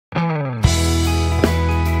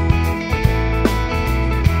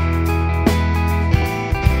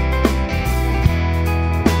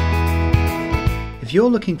If you're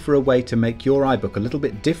looking for a way to make your iBook a little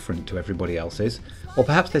bit different to everybody else's, or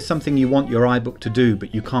perhaps there's something you want your iBook to do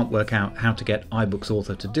but you can't work out how to get iBooks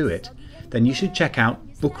Author to do it, then you should check out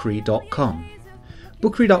Bookery.com.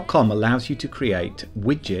 Bookery.com allows you to create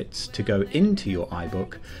widgets to go into your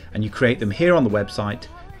iBook, and you create them here on the website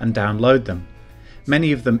and download them.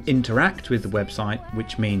 Many of them interact with the website,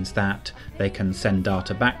 which means that they can send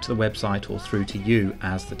data back to the website or through to you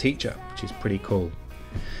as the teacher, which is pretty cool.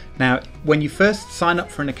 Now, when you first sign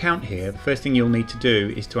up for an account here, the first thing you'll need to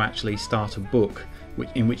do is to actually start a book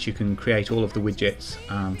in which you can create all of the widgets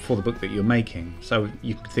for the book that you're making. So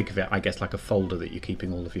you can think of it, I guess, like a folder that you're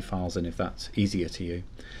keeping all of your files in, if that's easier to you.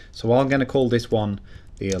 So I'm going to call this one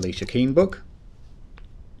the Alicia Keane book.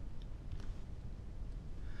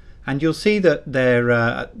 And you'll see that there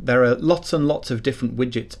are lots and lots of different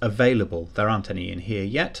widgets available. There aren't any in here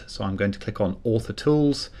yet, so I'm going to click on Author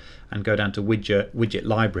Tools and go down to Widget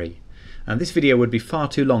Library. And this video would be far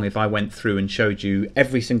too long if I went through and showed you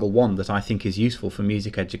every single one that I think is useful for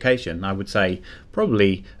music education. I would say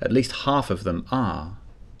probably at least half of them are.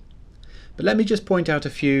 But let me just point out a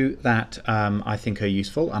few that I think are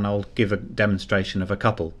useful, and I'll give a demonstration of a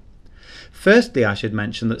couple. Firstly, I should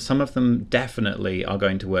mention that some of them definitely are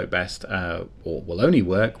going to work best or will only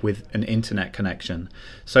work with an internet connection.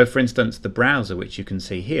 So for instance, the browser, which you can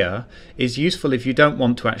see here, is useful if you don't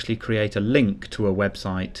want to actually create a link to a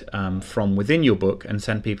website from within your book and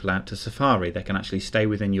send people out to Safari. They can actually stay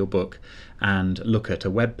within your book and look at a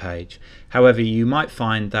web page. However, you might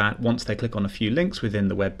find that once they click on a few links within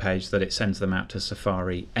the web page that it sends them out to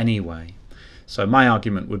Safari anyway. So my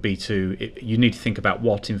argument would be you need to think about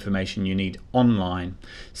what information you need online.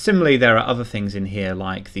 Similarly, there are other things in here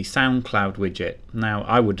like the Soundcloud widget. Now,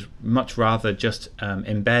 I would much rather just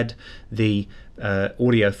embed the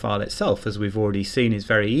audio file itself, as we've already seen is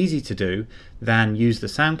very easy to do, than use the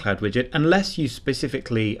Soundcloud widget, unless you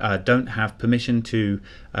specifically don't have permission to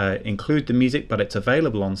include the music but it's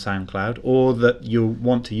available on SoundCloud, or that you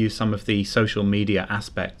want to use some of the social media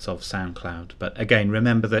aspects of SoundCloud. But again,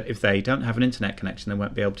 remember that if they don't have an internet connection, they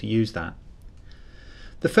won't be able to use that.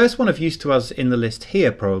 The first one of use to us in the list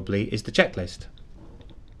here probably is the checklist.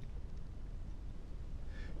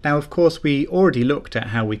 Now, of course, we already looked at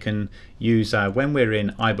how we can use, when we're in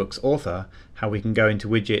iBooks Author, how we can go into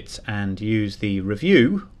widgets and use the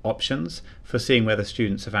review options for seeing whether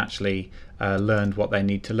students have actually learned what they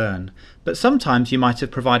need to learn. But sometimes you might have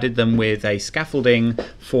provided them with a scaffolding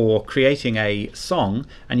for creating a song,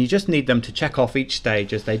 and you just need them to check off each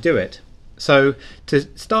stage as they do it. So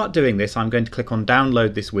to start doing this, I'm going to click on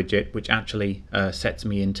Download this widget, which actually sets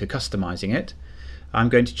me into customizing it. I'm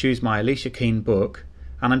going to choose my Alicia Keane book,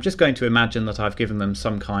 and I'm just going to imagine that I've given them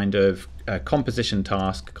some kind of composition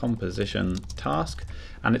task,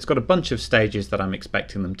 and it's got a bunch of stages that I'm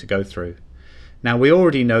expecting them to go through. Now, we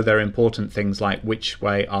already know there are important things like which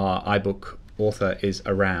way our iBook Author is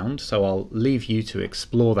around, so I'll leave you to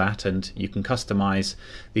explore that, and you can customize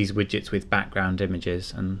these widgets with background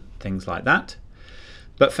images and things like that.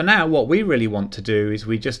 But for now, what we really want to do is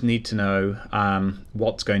we just need to know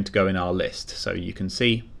what's going to go in our list. So you can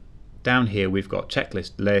see down here we've got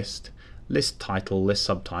checklist list, list title, list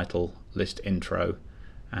subtitle, list intro,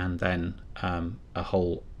 and then a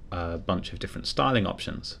whole bunch of different styling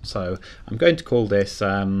options. So I'm going to call this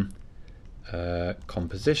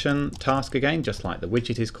composition task again, just like the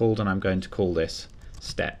widget is called, and I'm going to call this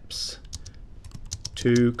steps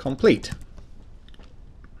to complete.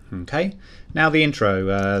 Okay, now the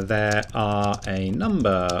intro, there are a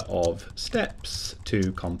number of steps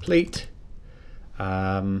to complete.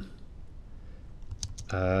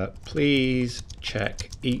 Please check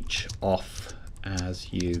each off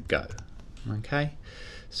as you go. Okay,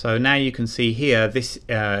 so now you can see here this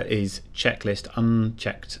is checklist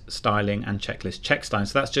unchecked styling and checklist check styling.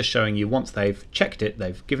 So that's just showing you once they've checked it,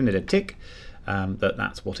 they've given it a tick,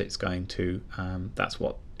 that's what it's going to, that's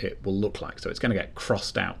what it will look like. So it's going to get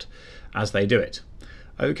crossed out as they do it.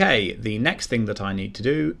 Okay, the next thing that I need to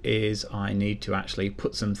do is I need to actually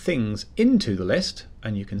put some things into the list,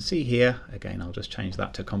 and you can see here, again, I'll just change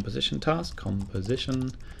that to composition task,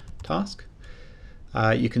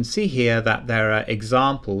 you can see here that there are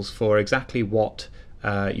examples for exactly what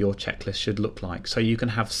your checklist should look like. So you can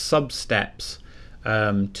have sub-steps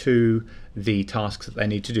to the tasks that they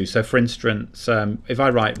need to do. So for instance, if I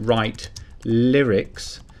write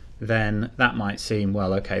lyrics, then that might seem,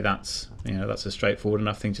 well, okay, that's a straightforward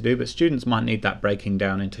enough thing to do, but students might need that breaking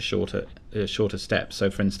down into shorter steps.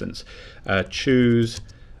 So for instance, choose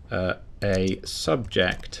a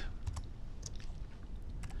subject,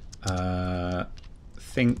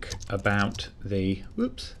 think about the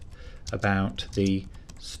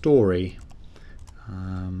story,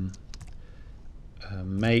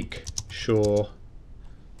 make sure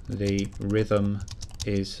the rhythm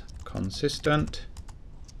is consistent,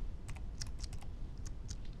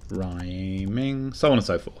 rhyming, so on and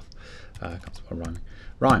so forth. Can't spell rhyming.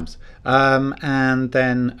 Rhymes. And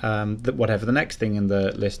then whatever the next thing in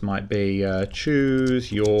the list might be,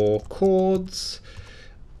 choose your chords,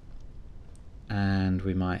 and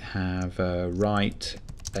we might have write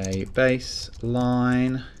a bass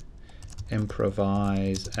line,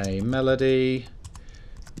 improvise a melody,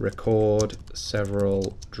 record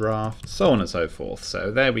several drafts, so on and so forth.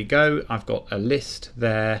 So there we go. I've got a list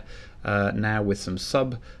there now with some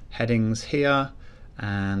subheadings here,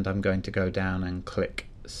 and I'm going to go down and click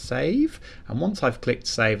save. And once I've clicked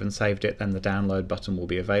save and saved it, then the download button will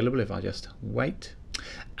be available if I just wait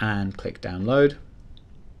and click download.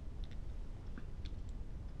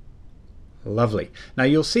 Lovely. Now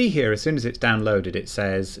you'll see here as soon as it's downloaded it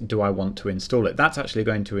says, do I want to install it? That's actually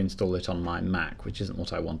going to install it on my Mac, which isn't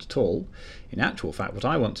what I want at all. In actual fact, what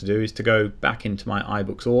I want to do is to go back into my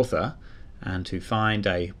iBooks author and to find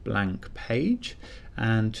a blank page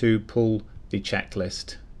and to pull the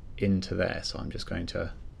checklist into there. So I'm just going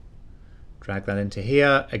to drag that into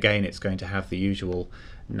here. Again, it's going to have the usual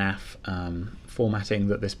naff formatting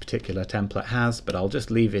that this particular template has, but I'll just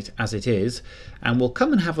leave it as it is, and we'll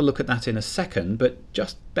come and have a look at that in a second, but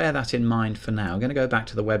just bear that in mind for now. I'm going to go back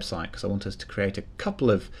to the website because I want us to create a couple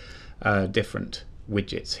of different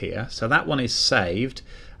widgets here. So that one is saved.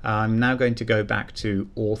 I'm now going to go back to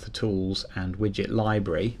Author Tools and Widget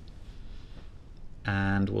Library,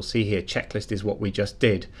 and we'll see here checklist is what we just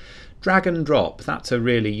did. Drag and drop, that's a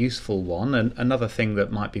really useful one, and another thing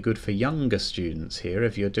that might be good for younger students here,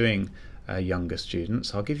 if you're doing younger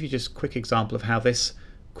students. I'll give you just a quick example of how this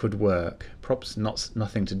could work. Perhaps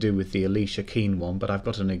nothing to do with the Alicia Keane one, but I've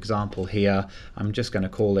got an example here. I'm just going to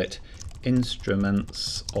call it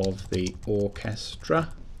Instruments of the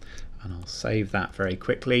Orchestra, and I'll save that very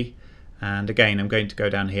quickly. And again, I'm going to go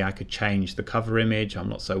down here. I could change the cover image. I'm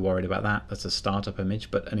not so worried about that. That's a startup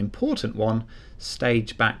image, but an important one,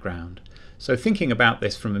 stage background. So thinking about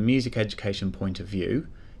this from a music education point of view,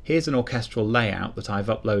 here's an orchestral layout that I've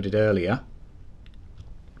uploaded earlier,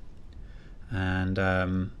 and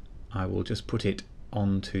I will just put it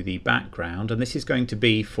onto the background, and this is going to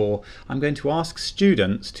be for, I'm going to ask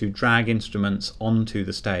students to drag instruments onto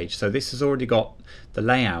the stage. So this has already got the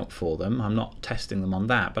layout for them. I'm not testing them on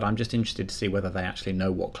that, but I'm just interested to see whether they actually know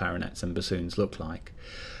what clarinets and bassoons look like.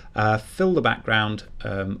 Fill the background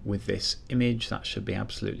with this image, that should be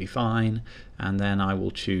absolutely fine, and then I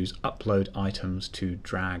will choose upload items to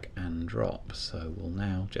drag and drop. So we'll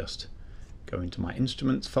now just go into my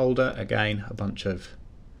instruments folder, again a bunch of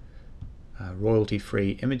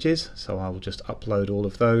royalty-free images, so I will just upload all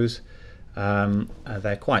of those.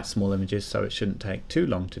 They're quite small images, so it shouldn't take too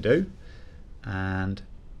long to do. And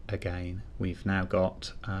again, we've now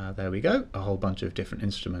got, there we go, a whole bunch of different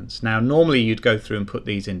instruments. Now normally you'd go through and put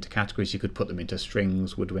these into categories. You could put them into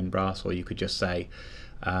strings, woodwind, brass, or you could just say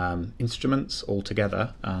instruments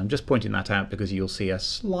altogether. I'm just pointing that out because you'll see a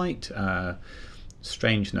slight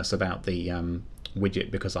strangeness about the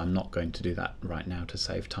widget, because I'm not going to do that right now to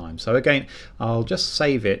save time. So again, I'll just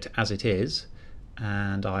save it as it is,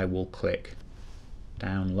 and I will click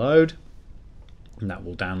download, and that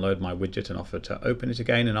will download my widget and offer to open it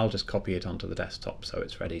again, and I'll just copy it onto the desktop so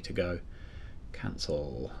it's ready to go.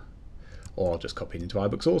 Cancel, or I'll just copy it into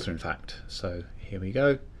iBooks Author, in fact. So here we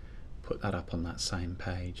go, put that up on that same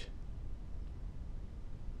page.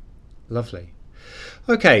 Lovely.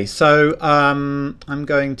 Okay, so I'm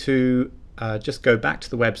going to just go back to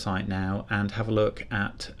the website now and have a look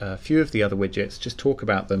at a few of the other widgets, just talk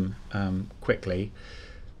about them quickly.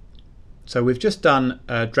 So we've just done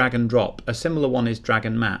drag and drop. A similar one is drag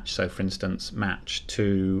and match. So for instance, match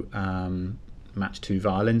two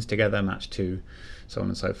violins together, match two, so on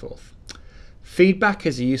and so forth. Feedback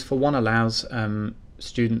is a useful one, allows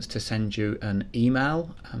students to send you an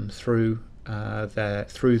email through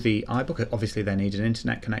the iBook. Obviously they need an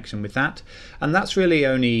internet connection with that, and that's really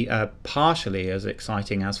only partially as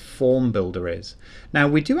exciting as Form Builder is. Now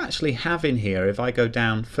we do actually have in here, if I go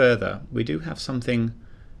down further, we do have something,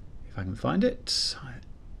 if I can find it,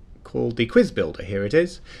 called the Quiz Builder. Here it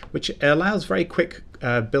is, which allows very quick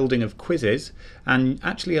building of quizzes, and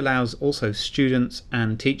actually allows also students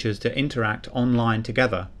and teachers to interact online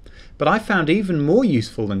together. But I found even more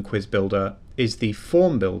useful than Quiz Builder is the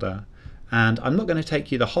Form Builder. And I'm not going to take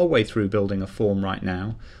you the whole way through building a form right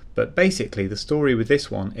now, but basically the story with this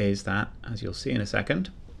one is that, as you'll see in a second,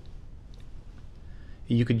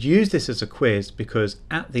 you could use this as a quiz, because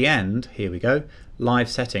at the end, here we go, live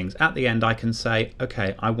settings, at the end I can say,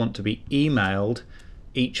 okay, I want to be emailed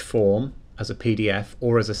each form as a PDF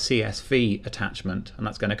or as a CSV attachment, and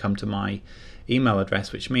that's going to come to my email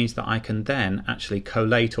address, which means that I can then actually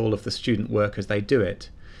collate all of the student work as they do it.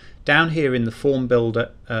 Down here in the form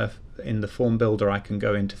builder, I can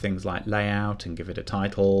go into things like layout and give it a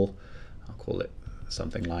title. I'll call it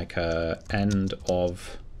something like end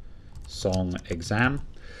of song exam.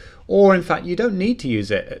 Or in fact, you don't need to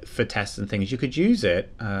use it for tests and things. You could use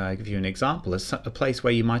it, I'll give you an example, as a place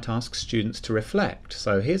where you might ask students to reflect.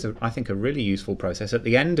 So here's, I think, a really useful process. At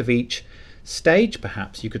the end of each stage,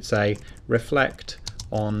 perhaps, you could say, reflect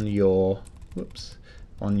on your,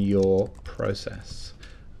 on your process.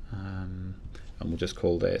 And we'll just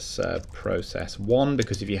call this process 1,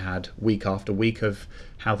 because if you had week after week of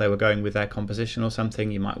how they were going with their composition or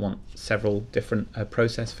something, you might want several different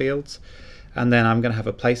process fields. And then I'm going to have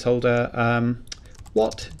a placeholder.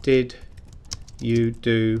 What did you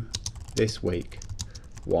do this week?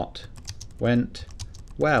 What went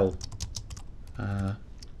well?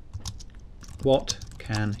 What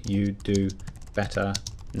can you do better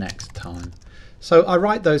next time? So I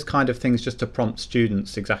write those kind of things just to prompt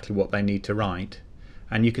students exactly what they need to write.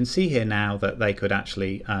 And you can see here now that they could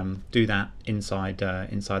actually do that inside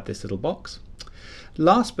inside this little box.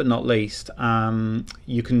 Last but not least,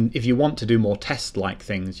 you can, if you want to do more test-like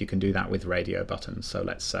things, you can do that with radio buttons. So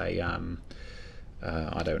let's say,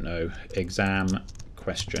 I don't know, exam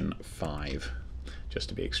question 5, just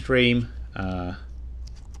to be extreme.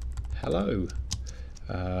 Hello,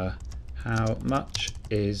 how much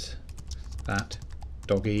is that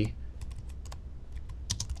doggy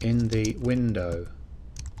in the window?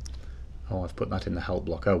 Oh, I've put that in the help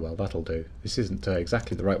block. Oh well, that'll do. This isn't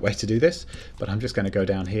exactly the right way to do this, but I'm just going to go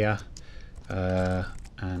down here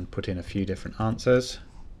and put in a few different answers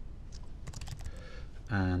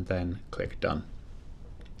and then click done.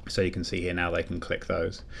 So you can see here now they can click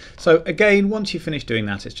those. So again, once you finish doing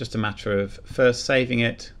that, it's just a matter of first saving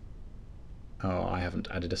it. Oh, I haven't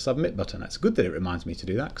added a submit button. It's good that it reminds me to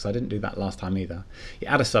do that, because I didn't do that last time either. You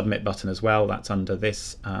add a submit button as well. That's under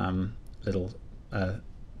this little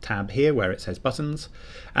tab here where it says buttons,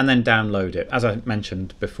 and then download it. As I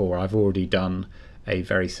mentioned before, I've already done a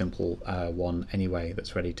very simple one anyway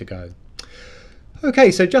that's ready to go.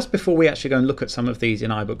 Okay, so just before we actually go and look at some of these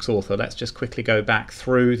in iBooks Author, let's just quickly go back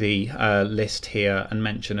through the list here and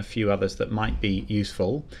mention a few others that might be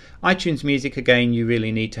useful. iTunes Music, again, you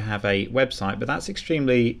really need to have a website, but that's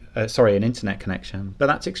extremely an internet connection. But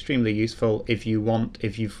that's extremely useful if you want,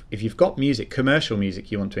 if you've got music, commercial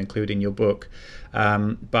music you want to include in your book,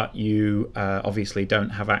 but you obviously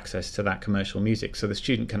don't have access to that commercial music, so the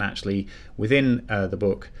student can actually within the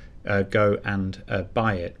book go and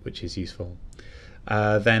buy it, which is useful.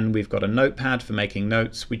 Then we've got a notepad for making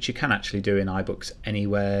notes, which you can actually do in iBooks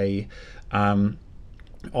anyway.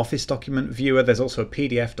 Office document viewer, there's also a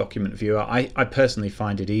PDF document viewer. I personally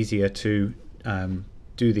find it easier to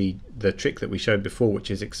do the trick that we showed before,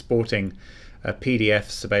 which is exporting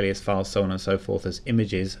PDFs, Sibelius files, so on and so forth as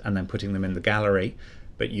images and then putting them in the gallery.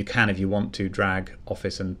 But you can, if you want to, drag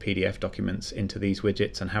Office and PDF documents into these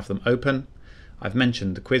widgets and have them open. I've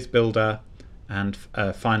mentioned the quiz builder. And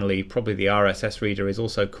finally, probably the RSS reader is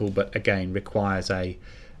also cool, but again requires an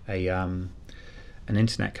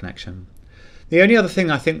internet connection. The only other thing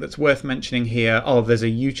I think that's worth mentioning here, there's a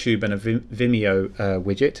YouTube and a Vimeo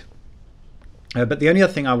widget. But the only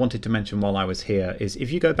other thing I wanted to mention while I was here is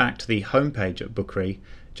if you go back to the home page at Bookery,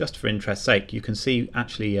 just for interest's sake, you can see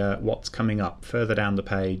actually what's coming up further down the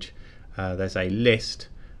page. There's a list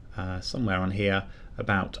somewhere on here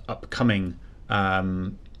about upcoming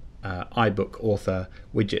iBook Author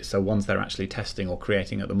widgets, so ones they're actually testing or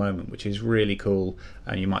creating at the moment, which is really cool,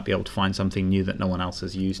 and you might be able to find something new that no one else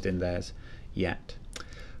has used in theirs yet.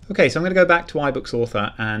 Okay, so I'm going to go back to iBooks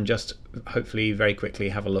Author and just hopefully very quickly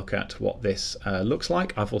have a look at what this looks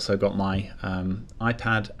like. I've also got my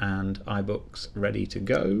iPad and iBooks ready to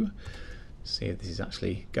go. See if this is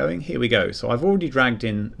actually going. Here we go. So I've already dragged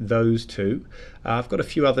in those two. I've got a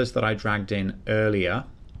few others that I dragged in earlier.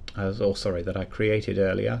 That I created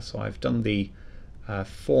earlier. So I've done the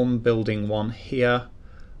form building one here.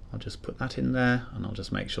 I'll just put that in there and I'll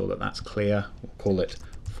just make sure that that's clear. We'll call it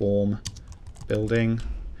form building.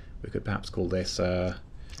 We could perhaps call this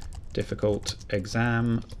difficult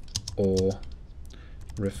exam or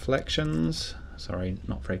reflections. Sorry,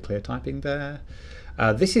 not very clear typing there.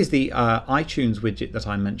 This is the iTunes widget that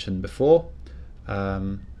I mentioned before.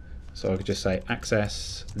 So I could just say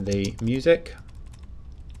access the music.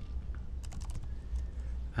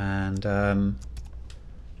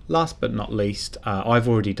 last but not least, I've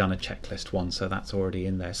already done a checklist one, so that's already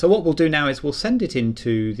in there. So what we'll do now is we'll send it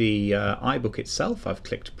into the iBook itself. I've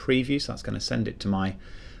clicked preview, so that's going to send it to my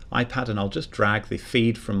iPad, and I'll just drag the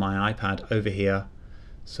feed from my iPad over here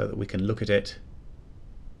so that we can look at it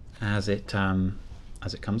as it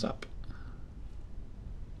comes up.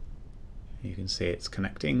 You can see it's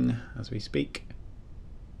connecting as we speak,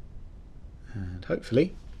 and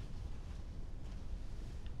hopefully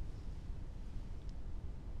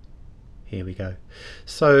here we go.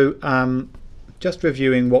 So just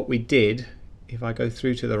reviewing what we did, if I go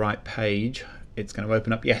through to the right page, it's going to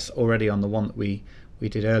open up, yes, already on the one that we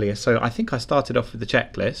did earlier. So I think I started off with the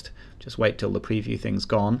checklist. Just wait till the preview thing's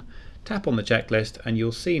gone. Tap on the checklist and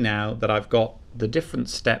you'll see now that I've got the different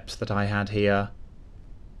steps that I had here,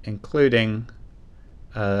 including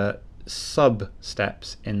sub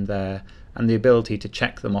steps in there, and the ability to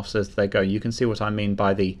check them off as they go. You can see what I mean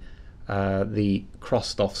by the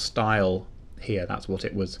crossed off style here. That's what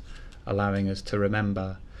it was allowing us to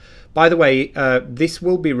remember. By the way, this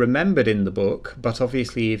will be remembered in the book, but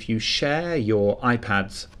obviously if you share your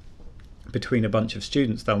iPads between a bunch of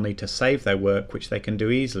students, they'll need to save their work, which they can do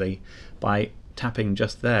easily by tapping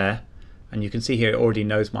just there. And you can see here it already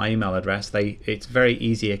knows my email address. It's a very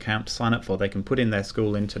easy account to sign up for. They can put in their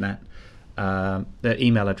school internet, their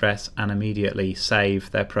email address, and immediately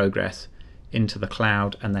save their progress into the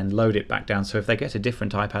cloud and then load it back down. So if they get a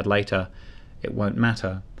different iPad later, it won't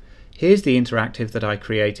matter. Here's the interactive that I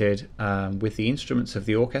created with the instruments of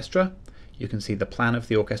the orchestra. You can see the plan of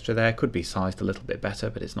the orchestra there. Could be sized a little bit better,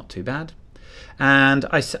 but it's not too bad. And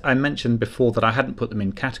I mentioned before that I hadn't put them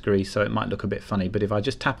in categories, so it might look a bit funny, but if I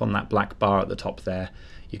just tap on that black bar at the top there,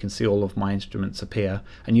 you can see all of my instruments appear.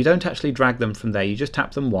 And you don't actually drag them from there, you just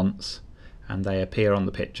tap them once and they appear on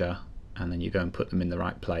the picture, and then you go and put them in the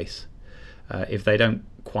right place. If they don't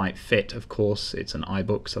quite fit, of course, it's an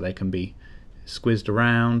iBook, so they can be squizzed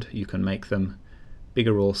around. You can make them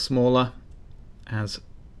bigger or smaller as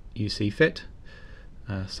you see fit,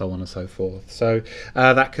 so on and so forth. So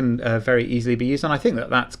that can very easily be used, and I think that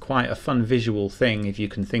that's quite a fun visual thing if you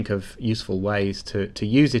can think of useful ways to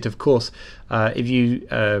use it. Of course, if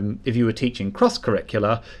you were teaching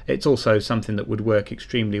cross-curricular, it's also something that would work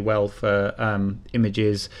extremely well for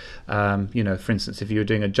images. You know, for instance, if you were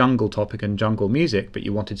doing a jungle topic and jungle music, but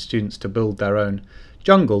you wanted students to build their own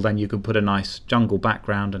jungle, then you could put a nice jungle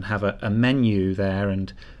background and have a menu there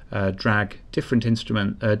and drag different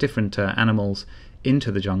animals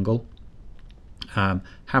into the jungle,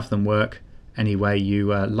 have them work any way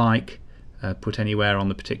you like, put anywhere on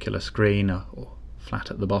the particular screen or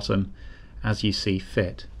flat at the bottom as you see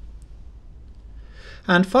fit.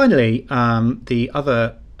 And finally, the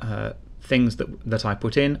other things that I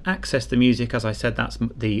put in, access the music. As I said, that's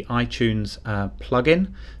the iTunes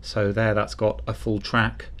plugin, so there that's got a full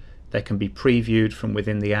track. They can be previewed from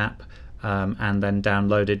within the app and then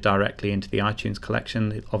downloaded directly into the iTunes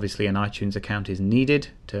collection. Obviously an iTunes account is needed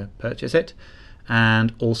to purchase it.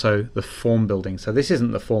 And also the form building. So this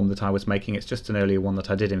isn't the form that I was making, it's just an earlier one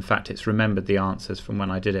that I did. In fact, it's remembered the answers from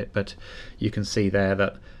when I did it, but you can see there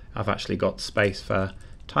that I've actually got space for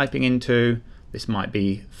typing into. This might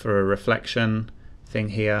be for a reflection thing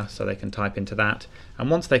here, so they can type into that. And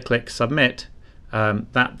once they click submit,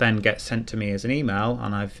 that then gets sent to me as an email,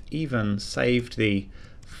 and I've even saved the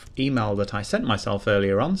email that I sent myself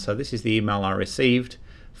earlier on. So this is the email I received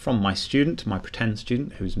from my student, my pretend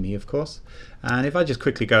student, who's me of course. And if I just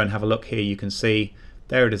quickly go and have a look here, you can see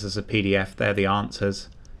there it is as a PDF. They're the answers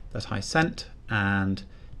that I sent, and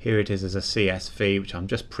here it is as a CSV, which I'm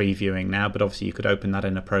just previewing now, but obviously you could open that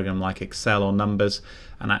in a program like Excel or Numbers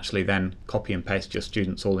and actually then copy and paste your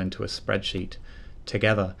students all into a spreadsheet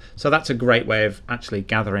together. So that's a great way of actually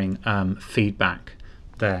gathering feedback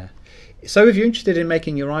there. So if you're interested in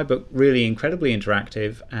making your iBook really incredibly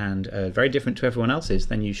interactive and very different to everyone else's,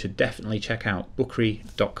 then you should definitely check out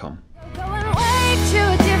bookery.com.